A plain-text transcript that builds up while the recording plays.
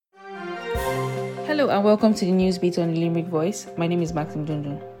Hello and welcome to the news beat on the Limerick Voice. My name is Maxim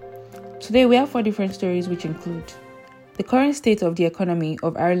Dundun. Today we have 4 different stories which include the current state of the economy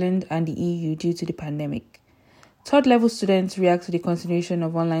of Ireland and the EU due to the pandemic. Third level students react to the continuation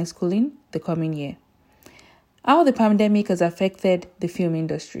of online schooling the coming year. How the pandemic has affected the film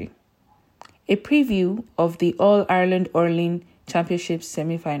industry. A preview of the All Ireland Hurling Championship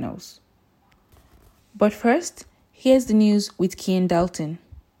semi-finals. But first, here's the news with Cian Dalton.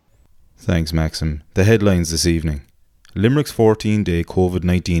 Thanks, Maxim. The headlines this evening. Limerick's 14-day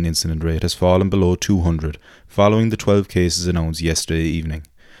COVID-19 incident rate has fallen below 200 following the 12 cases announced yesterday evening.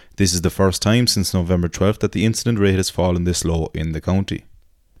 This is the first time since November 12th that the incident rate has fallen this low in the county.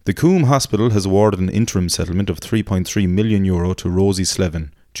 The Coombe Hospital has awarded an interim settlement of €3.3 million to Rosie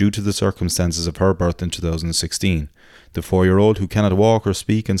Slevin due to the circumstances of her birth in 2016. The 4-year-old who cannot walk or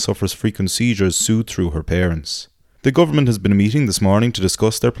speak and suffers frequent seizures sued through her parents. The government has been meeting this morning to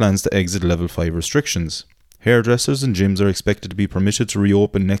discuss their plans to exit Level 5 restrictions. Hairdressers and gyms are expected to be permitted to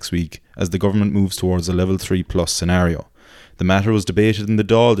reopen next week as the government moves towards a Level 3 plus scenario. The matter was debated in the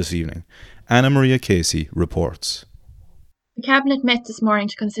Dáil this evening. Anna Maria Casey reports. The Cabinet met this morning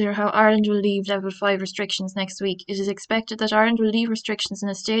to consider how Ireland will leave Level 5 restrictions next week. It is expected that Ireland will leave restrictions in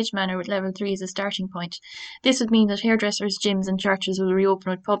a staged manner with Level 3 as a starting point. This would mean that hairdressers, gyms and churches will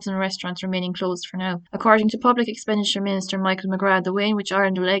reopen with pubs and restaurants remaining closed for now. According to Public Expenditure Minister Michael McGrath, the way in which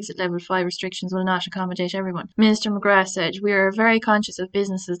Ireland will exit Level 5 restrictions will not accommodate everyone. Minister McGrath said, "We are very conscious of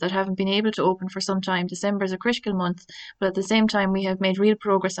businesses that haven't been able to open for some time. December is a critical month, but at the same time we have made real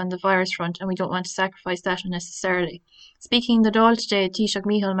progress on the virus front and we don't want to sacrifice that unnecessarily." Speaking in the Dáil today, Taoiseach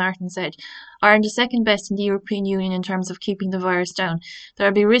Micheál Martin said, "Ireland is second best in the European Union in terms of keeping the virus down. There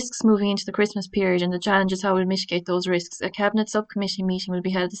will be risks moving into the Christmas period and the challenge is how we'll mitigate those risks. A Cabinet subcommittee meeting will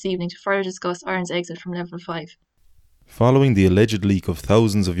be held this evening to further discuss Ireland's exit from Level 5. Following the alleged leak of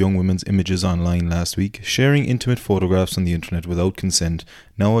thousands of young women's images online last week, sharing intimate photographs on the internet without consent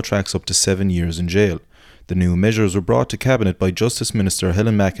now attracts up to 7 years in jail. The new measures were brought to Cabinet by Justice Minister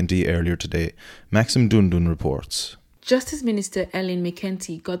Helen McEntee earlier today. Maxim Dundun reports. Justice Minister Ellen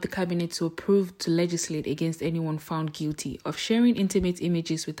McEntee got the Cabinet to approve to legislate against anyone found guilty of sharing intimate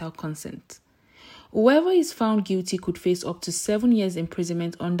images without consent. Whoever is found guilty could face up to 7 years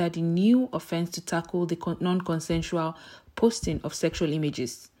imprisonment under the new offence to tackle the non-consensual posting of sexual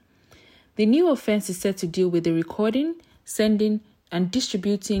images. The new offence is set to deal with the recording, sending, and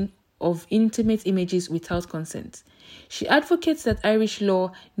distributing of intimate images without consent. She advocates that Irish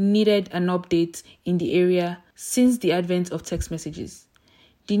law needed an update in the area since the advent of text messages.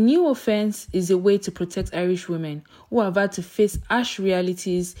 The new offence is a way to protect Irish women who have had to face harsh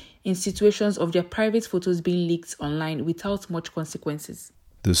realities in situations of their private photos being leaked online without much consequences.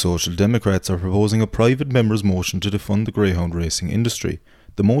 The Social Democrats are proposing a private member's motion to defund the greyhound racing industry.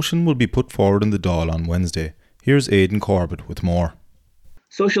 The motion will be put forward in the Dáil on Wednesday. Here's Aidan Corbett with more.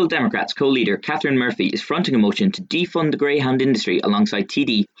 Social Democrats co-leader Catherine Murphy is fronting a motion to defund the greyhound industry alongside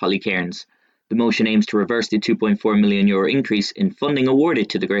TD Holly Cairns. The motion aims to reverse the €2.4 million increase in funding awarded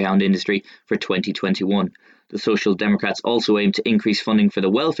to the greyhound industry for 2021. The Social Democrats also aim to increase funding for the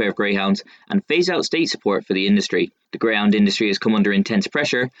welfare of greyhounds and phase out state support for the industry. The greyhound industry has come under intense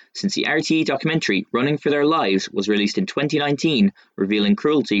pressure since the RTE documentary Running for Their Lives was released in 2019, revealing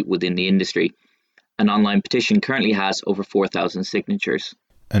cruelty within the industry. An online petition currently has over 4,000 signatures.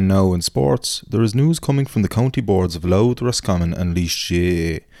 And now in sports, there is news coming from the county boards of Louth, Roscommon and Laois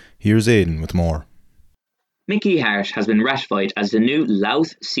GAA. Here's Aidan with more. Mickey Hart has been ratified as the new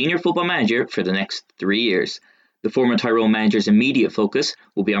Louth senior football manager for the next 3 years. The former Tyrone manager's immediate focus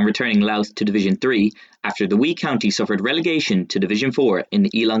will be on returning Louth to Division 3 after the wee county suffered relegation to Division 4 in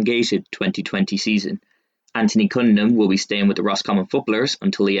the elongated 2020 season. Anthony Cunningham will be staying with the Roscommon footballers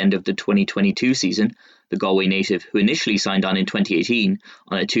until the end of the 2022 season. The Galway native, who initially signed on in 2018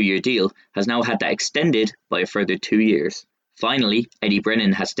 on a 2-year deal, has now had that extended by a further 2 years. Finally, Eddie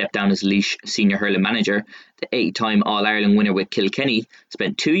Brennan has stepped down as Laois senior hurling manager. The 8-time All Ireland winner with Kilkenny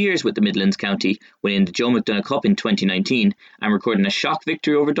spent 2 years with the Midlands County, winning the Joe McDonagh Cup in 2019 and recording a shock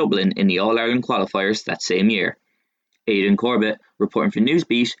victory over Dublin in the All Ireland qualifiers that same year. Aidan Corbett, reporting for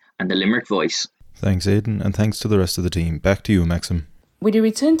Newsbeat and the Limerick Voice. Thanks, Aidan, and thanks to the rest of the team. Back to you, Maxim. With the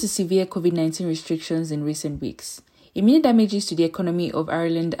return to severe COVID-19 restrictions in recent weeks, immediate damages to the economy of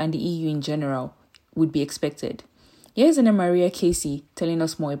Ireland and the EU in general would be expected. Here's Anna Maria Casey telling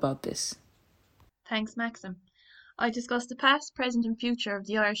us more about this. Thanks, Maxim. I discussed the past, present and future of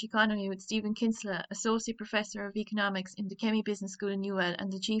the Irish economy with Stephen Kinsella, Associate Professor of Economics in the Kemmy Business School in Newell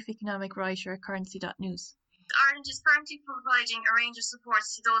and the Chief Economic Writer at Currency.news. Ireland is currently providing a range of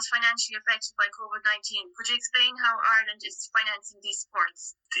supports to those financially affected by COVID-19. Could you explain how Ireland is financing these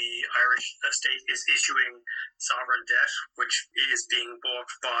supports? The Irish state is issuing sovereign debt, which is being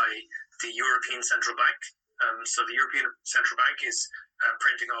bought by the European Central Bank. So the European Central Bank is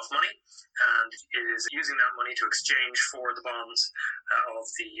printing off money, and it is using that money to exchange for the bonds of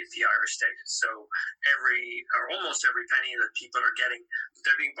the Irish state. So almost every penny that people are getting,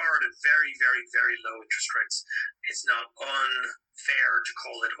 they're being borrowed at very, very, very low interest rates. It's not unfair to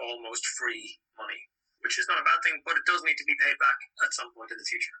call it almost free money, which is not a bad thing, but it does need to be paid back at some point in the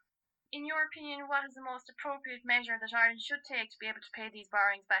future. In your opinion, what is the most appropriate measure that Ireland should take to be able to pay these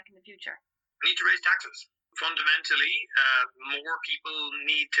borrowings back in the future? We need to raise taxes. Fundamentally, more people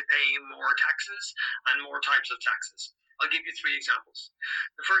need to pay more taxes and more types of taxes. I'll give you 3 examples.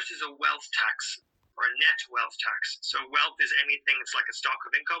 The first is a wealth tax, or a net wealth tax. So wealth is anything that's like a stock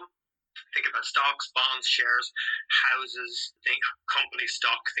of income. Think about stocks, bonds, shares, houses, company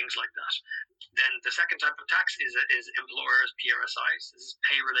stock, things like that. Then the second type of tax is employers' PRSIs. This is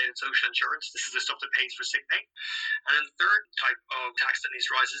pay-related social insurance. This is the stuff that pays for sick pay. And then the third type of tax that needs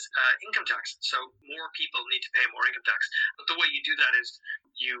to rise is income tax. So more people need to pay more income tax. But the way you do that is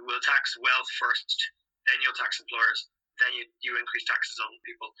you will tax wealth first, then you'll tax employers, then you increase taxes on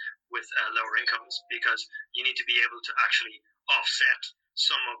people with lower incomes, because you need to be able to actually offset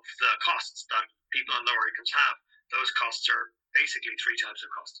some of the costs that people on lower incomes have. Those costs are basically 3 types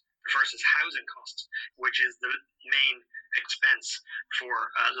of costs. The first is housing costs, which is the main expense for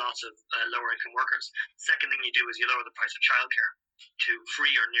lots of lower income workers. Second thing you do is you lower the price of childcare to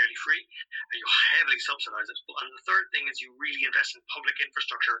free or nearly free, and you heavily subsidise it. And the third thing is you really invest in public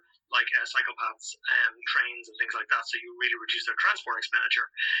infrastructure like cycle paths, trains and things like that, so you really reduce their transport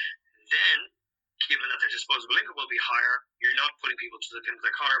expenditure. Then, given that their disposable income will be higher, you're not putting people to the pin of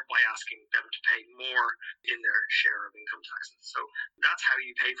their collar by asking them to pay more in their share of income taxes. So that's how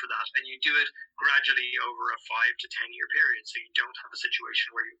you pay for that, and you do it gradually over a 5 to 10 year period, so you don't have a situation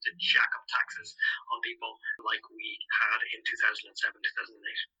where you have to jack up taxes on people like we had in 2007,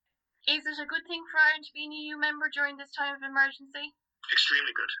 2008. Is it a good thing for Ireland to be an EU member during this time of emergency? Extremely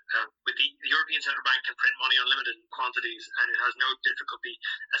good. With the European Central Bank can print money unlimited quantities, and it has no difficulty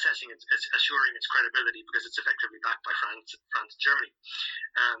assuring its credibility because it's effectively backed by France and Germany.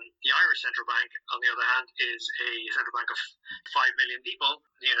 The Irish Central Bank, on the other hand, is a central bank of 5 million people,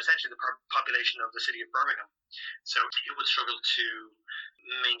 essentially the population of the city of Birmingham. So it would struggle to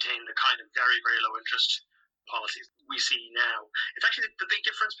maintain the kind of very, very low interest policies we see now. It's actually the big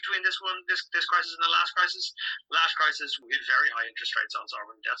difference between this crisis and the last crisis. Last crisis, we had very high interest rates on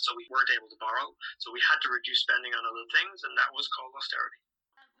sovereign debt, so we weren't able to borrow. So we had to reduce spending on other things, and that was called austerity.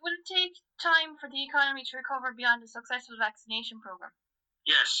 Will it take time for the economy to recover beyond a successful vaccination programme?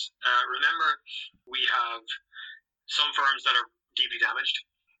 Yes. Remember, we have some firms that are deeply damaged.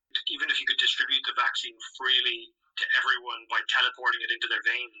 Even if you could distribute the vaccine freely to everyone by teleporting it into their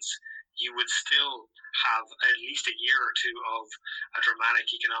veins, you would still have at least a year or 2 of a dramatic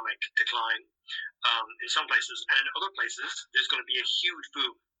economic decline in some places. And in other places, there's going to be a huge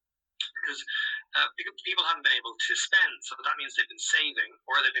boom because people haven't been able to spend. So that means they've been saving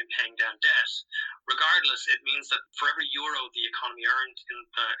or they've been paying down debt. Regardless, it means that for every euro the economy earned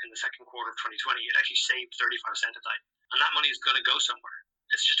in the second quarter of 2020, it actually saved 35 cents of that. And that money is going to go somewhere.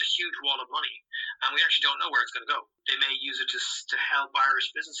 It's just a huge wall of money, and we actually don't know where it's going to go. They may use it to help Irish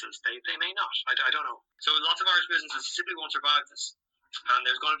businesses. They may not. I don't know. So lots of Irish businesses simply won't survive this, and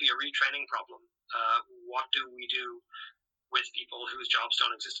there's going to be a retraining problem. What do we do with people whose jobs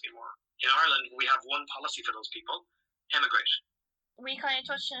don't exist anymore? In Ireland, we have one policy for those people: emigrate. We kind of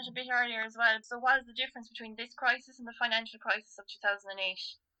touched on it a bit earlier as well. So what is the difference between this crisis and the financial crisis of 2008?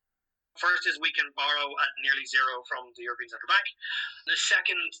 First is we can borrow at nearly zero from the European Central Bank. The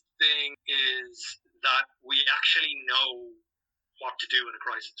second thing is that we actually know what to do in a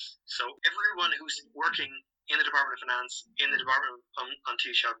crisis. So everyone who's working in the Department of Finance, in the Department on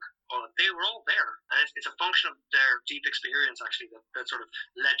Taoiseach, they were all there. And it's a function of their deep experience, actually, that sort of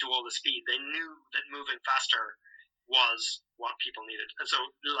led to all the speed. They knew that moving faster was what people needed. And so,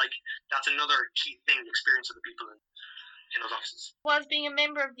 that's another key thing, the experience of the people in those offices. Was being a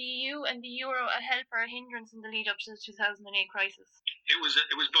member of the EU and the Euro a help or a hindrance in the lead up to the 2008 crisis? It was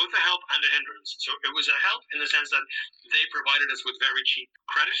both a help and a hindrance. So it was a help in the sense that they provided us with very cheap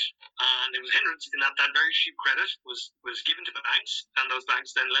credit, and it was a hindrance in that very cheap credit was given to the banks, and those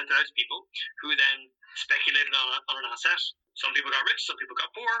banks then lent it out to people who then speculated on an asset. Some people got rich, some people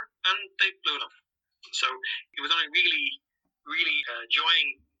got poor, and they blew it up. So it was only really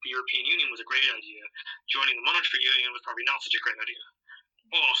joining the European Union was a great idea. Joining the monetary union was probably not such a great idea.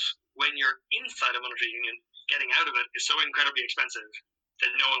 But when you're inside a monetary union, getting out of it is so incredibly expensive that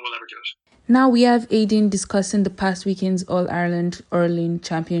no one will ever do it. Now we have Aidan discussing the past weekend's All Ireland Hurling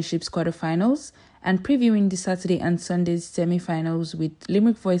Championships quarterfinals and previewing the Saturday and Sunday's semi-finals with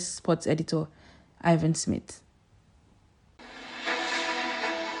Limerick Voice sports editor Ivan Smith.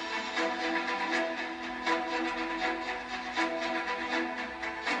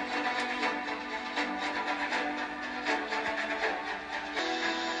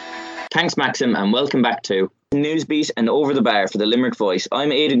 Thanks, Maxim, and welcome back to Newsbeat and Over the Bar for the Limerick Voice.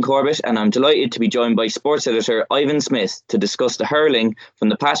 I'm Aidan Corbett, and I'm delighted to be joined by sports editor Ivan Smith to discuss the hurling from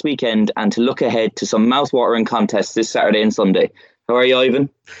the past weekend and to look ahead to some mouth-watering contests this Saturday and Sunday. How are you, Ivan?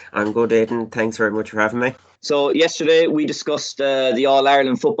 I'm good, Aidan. Thanks very much for having me. So yesterday we discussed the All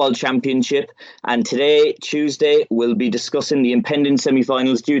Ireland Football Championship, and today, Tuesday, we'll be discussing the impending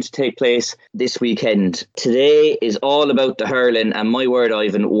semi-finals due to take place this weekend. Today is all about the hurling, and my word,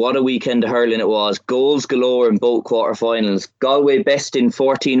 Ivan, what a weekend of hurling it was. Goals galore in both quarter-finals. Galway besting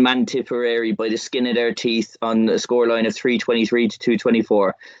 14-man Tipperary by the skin of their teeth on a scoreline of 323 to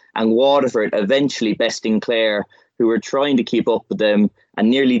 224, and Waterford eventually besting Clare, who were trying to keep up with them and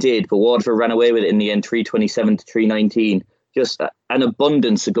nearly did, but Waterford ran away with it in the end, 327 to 319. Just an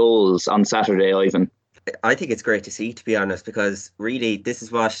abundance of goals on Saturday, Ivan. I think it's great to see, to be honest, because really this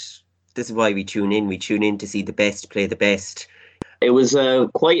is why we tune in. We tune in to see the best play the best. It was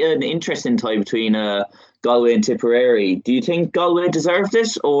quite an interesting tie between Galway and Tipperary. Do you think Galway deserved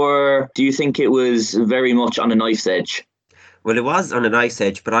it, or do you think it was very much on a knife's edge? Well, it was on a knife's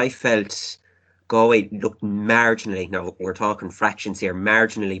edge, but I felt Galway looked marginally, now we're talking fractions here,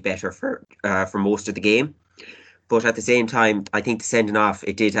 marginally better for most of the game. But at the same time, I think the sending off,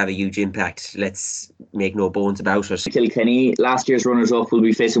 it did have a huge impact. Let's make no bones about it. Kilkenny, last year's runners-up, will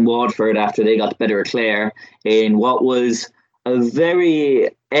be facing Waterford after they got the better of Clare in what was a very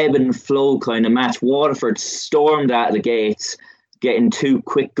ebb and flow kind of match. Waterford stormed out of the gates, getting 2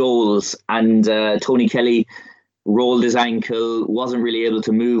 quick goals, and Tony Kelly rolled his ankle, wasn't really able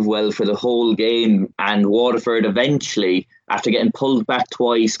to move well for the whole game, and Waterford eventually, after getting pulled back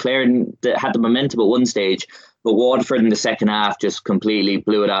twice, Clare had the momentum at one stage, but Waterford in the second half just completely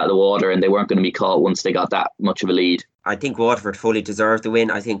blew it out of the water, and they weren't going to be caught once they got that much of a lead. I think Waterford fully deserved the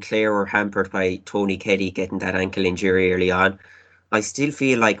win. I think Clare were hampered by Tony Kelly getting that ankle injury early on. I still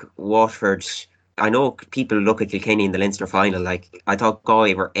feel like Waterford, I know people look at Kilkenny in the Leinster final, like I thought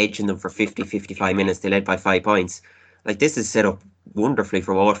Galway were edging them for 50-55 minutes. They led by 5 points. Like, this is set up wonderfully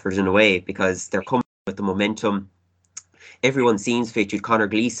for Waterford in a way, because they're coming with the momentum. Everyone seems fit. You'd Conor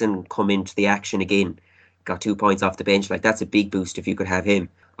Gleeson come into the action again, got 2 points off the bench. Like, that's a big boost if you could have him.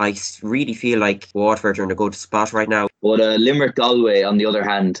 I really feel like Waterford are in a good spot right now. But Limerick Galway, on the other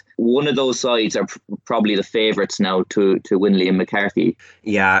hand, one of those sides are probably the favourites now to win Liam McCarthy.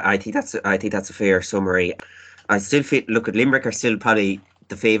 Yeah, I think that's a fair summary. I still feel, look, at Limerick are still probably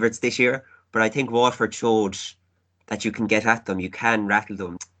the favourites this year, but I think Waterford showed that you can get at them, you can rattle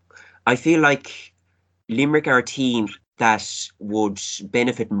them. I feel like Limerick are a team that would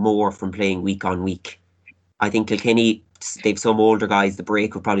benefit more from playing week on week. I think Kilkenny, they've some older guys, the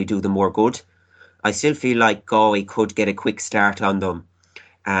break would probably do them more good. I still feel like Galway could get a quick start on them,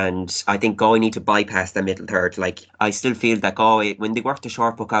 and I think Galway need to bypass the middle third. Like, I still feel that Galway, when they worked the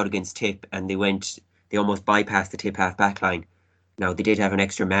short puck out against Tip and they almost bypassed the Tip half back line. Now, they did have an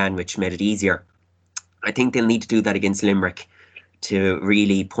extra man, which made it easier. I think they'll need to do that against Limerick to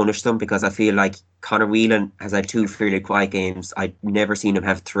really punish them, because I feel like Conor Whelan has had 2 fairly quiet games. I've never seen him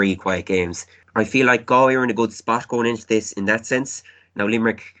have 3 quiet games. I feel like Galway are in a good spot going into this in that sense. Now,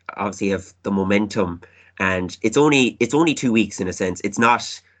 Limerick obviously have the momentum, and it's only 2 weeks in a sense. It's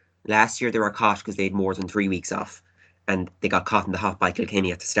not, last year they were caught because they had more than 3 weeks off, and they got caught in the hot by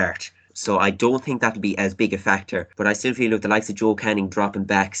Kilkenny at the start. So I don't think that'll be as big a factor. But I still feel with the likes of Joe Canning dropping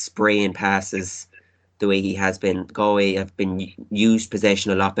back, spraying passes the way he has been, Galway have been used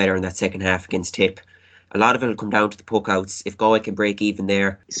possession a lot better in that second half against Tip. A lot of it will come down to the puck outs. If Galway can break even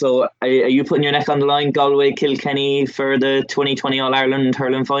there. So are you putting your neck on the line, Galway, Kilkenny, for the 2020 All Ireland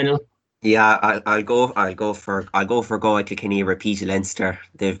Hurling final? Yeah, I'll go for Galway, Kilkenny, repeat Leinster.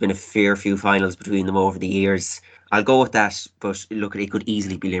 There've been a fair few finals between them over the years. I'll go with that, but look, it could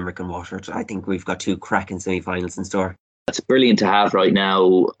easily be Limerick and Waterford. I think we've got 2 cracking semi-finals in store. It's brilliant to have right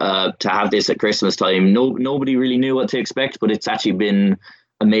now, to have this at Christmas time. Nobody really knew what to expect, but it's actually been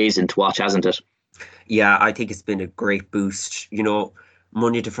amazing to watch, hasn't it? Yeah, I think it's been a great boost. You know,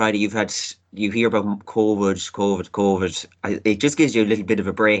 Monday to Friday, you hear about COVID. It just gives you a little bit of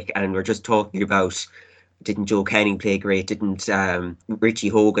a break, and we're just talking about, didn't Joe Canning play great? Didn't Richie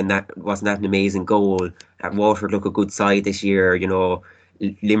Hogan, wasn't that an amazing goal? Waterford look a good side this year. You know,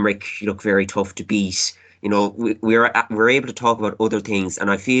 Limerick look very tough to beat. we're able to talk about other things,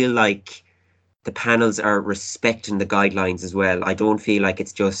 and I feel like the panels are respecting the guidelines as well. I don't feel like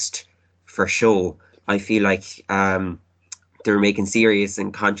it's just for show. I feel like they're making serious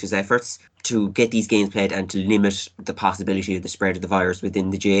and conscious efforts to get these games played and to limit the possibility of the spread of the virus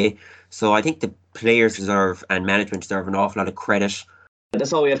within the GA. So I think the players deserve and management deserve an awful lot of credit.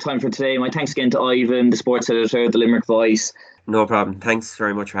 That's all we have time for today. My thanks again to Ivan, the sports editor, the Limerick Voice. No problem. Thanks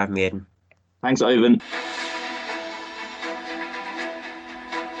very much for having me, Aidan. Thanks, Ivan.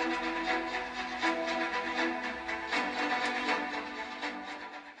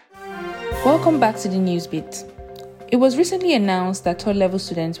 Welcome back to the Newsbeat. It was recently announced that third level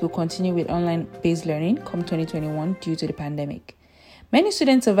students will continue with online-based learning come 2021 due to the pandemic. Many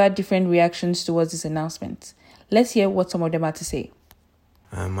students have had different reactions towards this announcement. Let's hear what some of them had to say.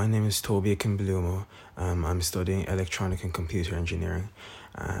 My name is Toby Kimbelumo. I'm studying electronic and computer engineering,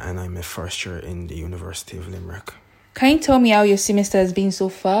 and I'm a first year in the University of Limerick. Can you tell me how your semester has been so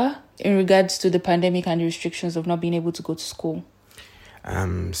far in regards to the pandemic and the restrictions of not being able to go to school?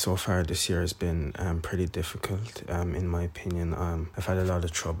 So far this year has been pretty difficult, in my opinion. I've had a lot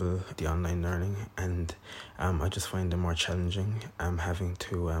of trouble with the online learning, and I just find it more challenging having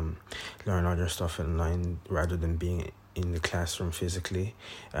to learn other stuff online rather than being in the classroom physically,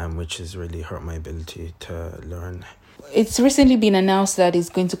 which has really hurt my ability to learn. It's recently been announced that it's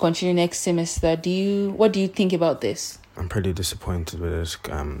going to continue next semester. What do you think about this? I'm pretty disappointed with it.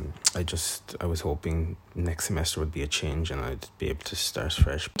 I was hoping next semester would be a change and I'd be able to start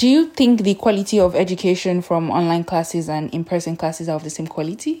fresh. Do you think the quality of education from online classes and in-person classes are of the same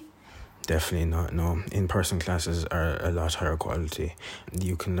quality? Definitely not, no. In-person classes are a lot higher quality.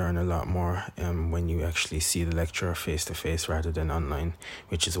 You can learn a lot more when you actually see the lecturer face-to-face rather than online,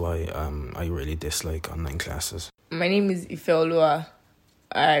 which is why I really dislike online classes. My name is Ifeoluwa.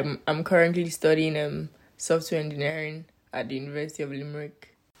 I'm currently studying software engineering at the University of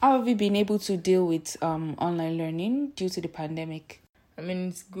Limerick. How have you been able to deal with online learning due to the pandemic? I mean,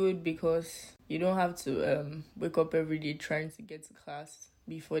 it's good because you don't have to wake up every day trying to get to class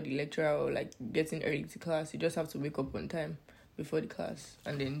before the lecturer or like getting early to class. You just have to wake up on time before the class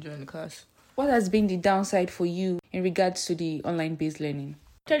and then join the class. What has been the downside for you in regards to the online-based learning?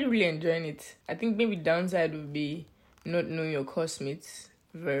 I'm actually really enjoying it. I think maybe downside would be not knowing your classmates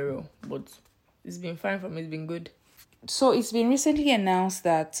very well, but it's been fine for me. It's been good. So it's been recently announced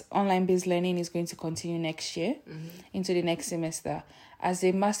that online-based learning is going to continue next year into the next semester. As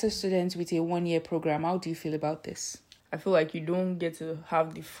a master's student with a 1-year program, how do you feel about this? I feel like you don't get to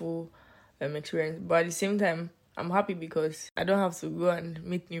have the full experience. But at the same time, I'm happy because I don't have to go and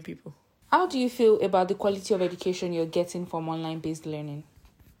meet new people. How do you feel about the quality of education you're getting from online-based learning?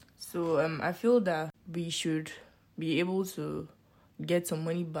 So I feel that we should be able to get some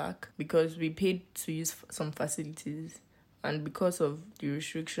money back because we paid to use some facilities, and because of the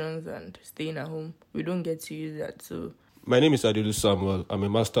restrictions and staying at home, we don't get to use that. So my name is Adilu Samuel. I'm a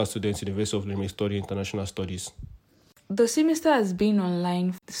master's student in the University of Limerick studying international studies. The semester has been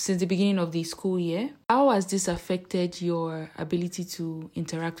online since the beginning of the school year. How has this affected your ability to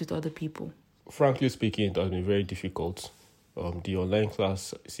interact with other people? Frankly speaking, it has been very difficult. The online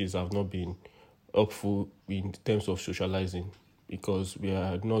classes have not been helpful in terms of socializing, because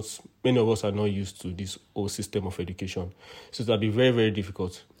many of us are not used to this whole system of education. So it'll be very, very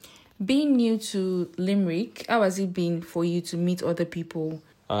difficult. Being new to Limerick, how has it been for you to meet other people?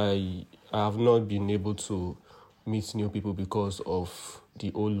 I have not been able to meet new people because of the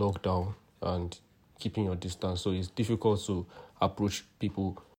whole lockdown and keeping your distance. So it's difficult to approach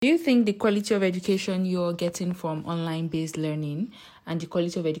people. Do you think the quality of education you're getting from online-based learning and the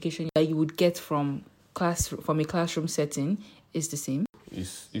quality of education that you would get from a classroom setting is the same?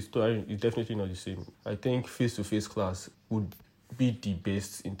 It's definitely not the same. I think face-to-face class would be the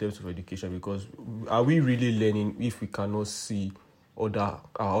best in terms of education, because are we really learning if we cannot see our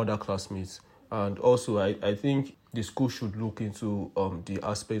other classmates? And also, I think the school should look into the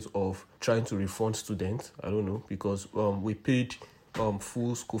aspect of trying to refund students. I don't know, because we paid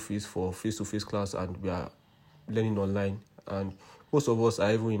full school fees for face-to-face class and we are learning online. And most of us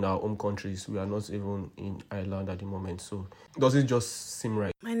are even in our home countries. We are not even in Ireland at the moment. So does it just seem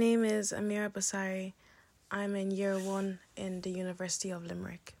right? My name is Amira Basari. I'm in year 1 in the University of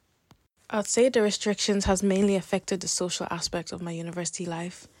Limerick. I'd say the restrictions has mainly affected the social aspect of my university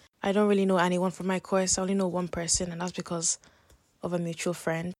life. I don't really know anyone from my course. I only know one person, and that's because of a mutual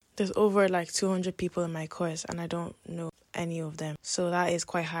friend. There's over 200 people in my course, and I don't know any of them. So that is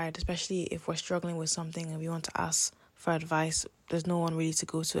quite hard, especially if we're struggling with something and we want to ask for advice. There's no one really to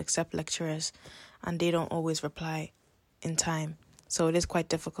go to except lecturers, and they don't always reply in time. so it is quite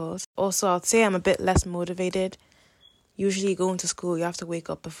difficult. Also, I'd say I'm a bit less motivated. Usually going to school, you have to wake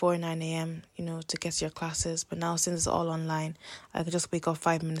up before 9 a.m, to get to your classes. But now since it's all online, I can just wake up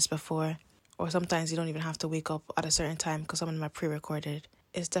 5 minutes before. Or sometimes you don't even have to wake up at a certain time because some of them are pre-recorded.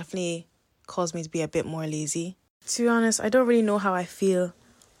 It's definitely caused me to be a bit more lazy. To be honest, I don't really know how I feel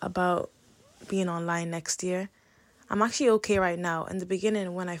about being online next year. I'm actually okay right now. In the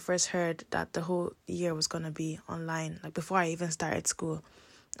beginning, when I first heard that the whole year was going to be online, like before I even started school,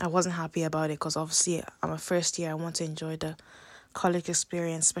 I wasn't happy about it because obviously I'm a first year. I want to enjoy the college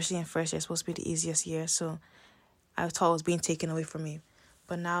experience, especially in first year. It's supposed to be the easiest year, so I thought it was being taken away from me.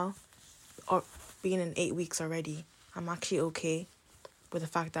 But now, or being in 8 weeks already, I'm actually okay with the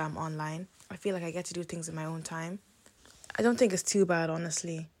fact that I'm online. I feel like I get to do things in my own time. I don't think it's too bad,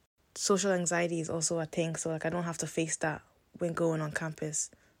 honestly. Social anxiety is also a thing, so I don't have to face that when going on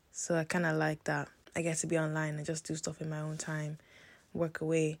campus. So I kind of like that. I get to be online and just do stuff in my own time, work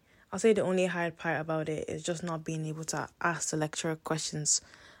away. I'll say the only hard part about it is just not being able to ask the lecturer questions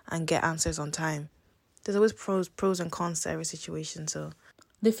and get answers on time. There's always pros and cons to every situation, so.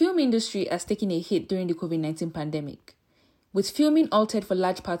 The film industry has taken a hit during the COVID-19 pandemic, with filming altered for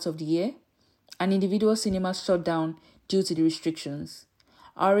large parts of the year and individual cinemas shut down due to the restrictions.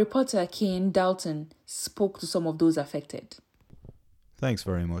 Our reporter, Cian Dalton, spoke to some of those affected. Thanks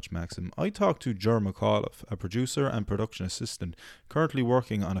very much, Maxim. I talked to Ger McAuliffe, a producer and production assistant currently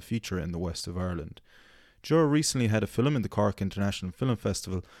working on a feature in the west of Ireland. Ger recently had a film in the Cork International Film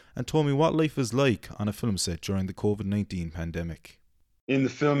Festival and told me what life is like on a film set during the COVID-19 pandemic. In the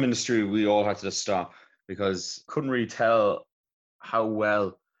film industry, we all had to just stop because couldn't really tell how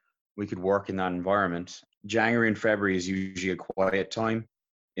well we could work in that environment. January and February is usually a quiet time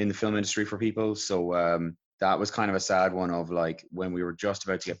in the film industry for people, so that was kind of a sad one of like when we were just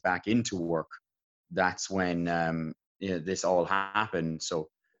about to get back into work, that's when this all happened. So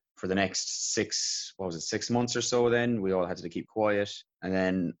for the next 6 months or so, then we all had to keep quiet, and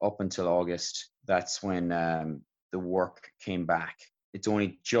then up until August, that's when the work came back. It's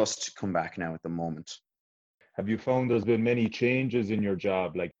only just come back now at the moment. Have you found there's been many changes in your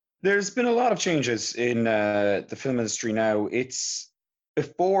job? There's been a lot of changes in the film industry now.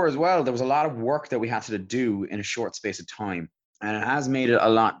 Before as well, there was a lot of work that we had to do in a short space of time, and it has made it a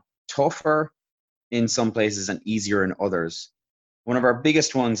lot tougher in some places and easier in others. One of our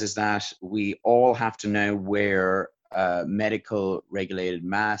biggest ones is that we all have to now wear medical regulated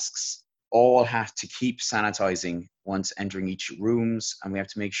masks, all have to keep sanitizing once entering each rooms, and we have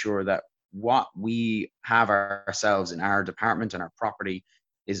to make sure that what we have ourselves in our department and our property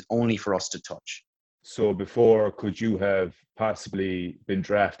is only for us to touch. So before, could you have possibly been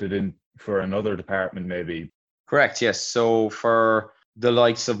drafted in for another department maybe? Correct, yes. So for the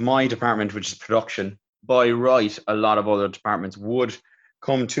likes of my department, which is production, by right, a lot of other departments would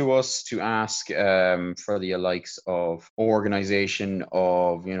come to us to ask for the likes of organisation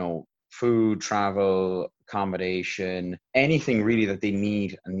of, food, travel, accommodation, anything really that they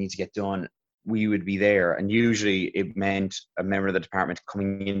need to get done. We would be there, and usually it meant a member of the department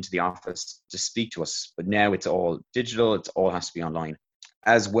coming into the office to speak to us. But now it's all digital, it all has to be online.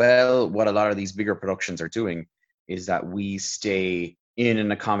 As well, what a lot of these bigger productions are doing is that we stay in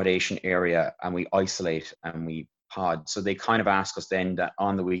an accommodation area and we isolate and we pod. So they kind of ask us then that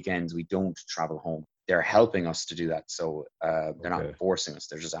on the weekends we don't travel home. They're helping us to do that, so they're not forcing us,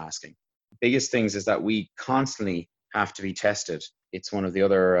 they're just asking. Biggest things is that we constantly have to be tested. It's one of the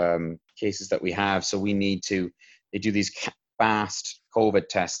other cases that we have. So they do these fast COVID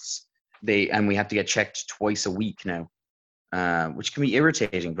tests. And we have to get checked twice a week now, which can be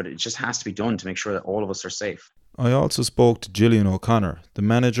irritating, but it just has to be done to make sure that all of us are safe. I also spoke to Gillian O'Connor, the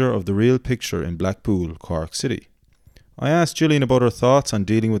manager of The Real Picture in Blackpool, Cork City. I asked Gillian about her thoughts on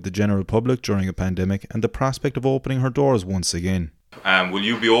dealing with the general public during a pandemic and the prospect of opening her doors once again. Will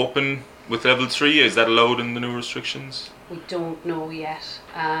you be open with level 3? Is that allowed in the new restrictions? We don't know yet.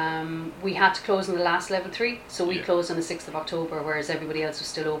 We had to close on the last level 3, so we closed on the 6th of October, whereas everybody else was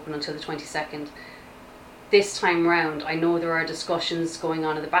still open until the 22nd. This time round, I know there are discussions going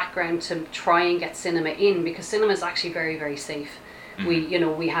on in the background to try and get cinema in, because cinema is actually very, very safe.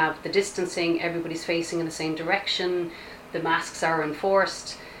 Mm-hmm. We have the distancing, everybody's facing in the same direction, the masks are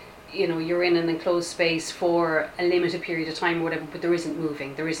enforced. You're in an enclosed space for a limited period of time or whatever, but there isn't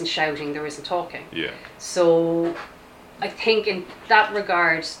moving, there isn't shouting, there isn't talking. Yeah. So I think in that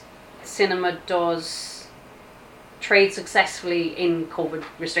regard, cinema does trade successfully in COVID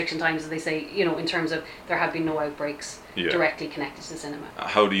restriction times, as they say, in terms of there have been no outbreaks directly connected to the cinema.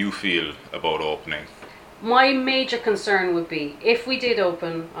 How do you feel about opening? My major concern would be, if we did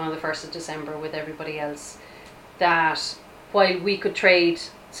open on the 1st of December with everybody else, that while we could trade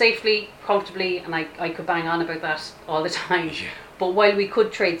safely, comfortably, and I could bang on about that all the time, but while we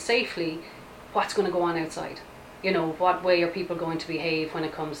could trade safely, what's going to go on outside? You know, what way are people going to behave when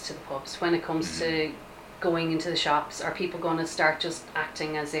it comes to the pubs, when it comes to going into the shops? Are people going to start just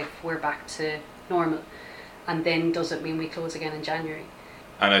acting as if we're back to normal? And then does it mean we close again in January?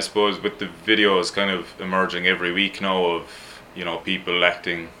 And I suppose with the videos kind of emerging every week now of, you know, people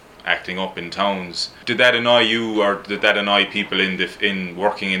acting up in towns, did that annoy you, or did that annoy people in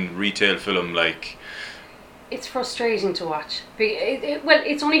working in retail film? Like, it's frustrating to watch. Well,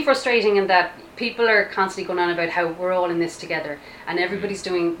 it's only frustrating in that people are constantly going on about how we're all in this together, and everybody's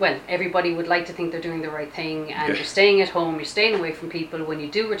doing, well, everybody would like to think they're doing the right thing, and you're staying at home, you're staying away from people. When you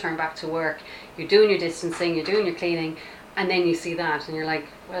do return back to work, you're doing your distancing, you're doing your cleaning, and then you see that and you're like,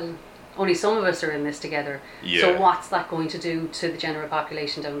 well, only some of us are in this together. So what's that going to do to the general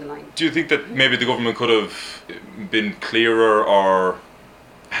population down the line? Do you think that maybe the government could have been clearer or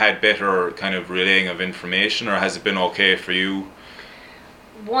had better kind of relaying of information, or has it been okay for you?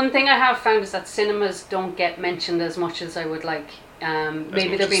 One thing I have found is that cinemas don't get mentioned as much as I would like.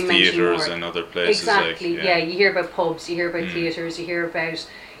 Maybe they're being mentioned more. Theatres and other places. Exactly, yeah. You hear about pubs, you hear about theatres, you hear about,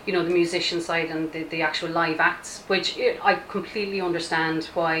 you know, the musician side and the actual live acts, which I completely understand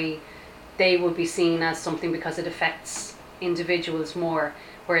why they would be seen as something because it affects individuals more.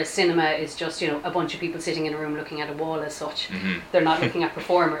 Whereas cinema is just, you know, a bunch of people sitting in a room looking at a wall as such. They're not looking at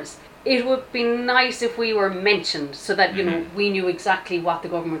performers. It would be nice if we were mentioned so that, you know, we knew exactly what the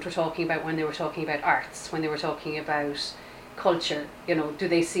government were talking about when they were talking about arts, when they were talking about culture. You know, do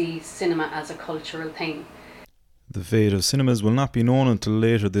they see cinema as a cultural thing? The fate of cinemas will not be known until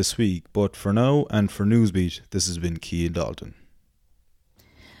later this week, but for now and for Newsbeat, this has been Cian Dalton.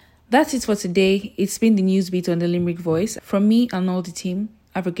 That's it for today. It's been the Newsbeat on the Limerick Voice. From me and all the team,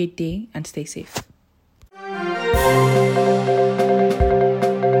 have a great day and stay safe.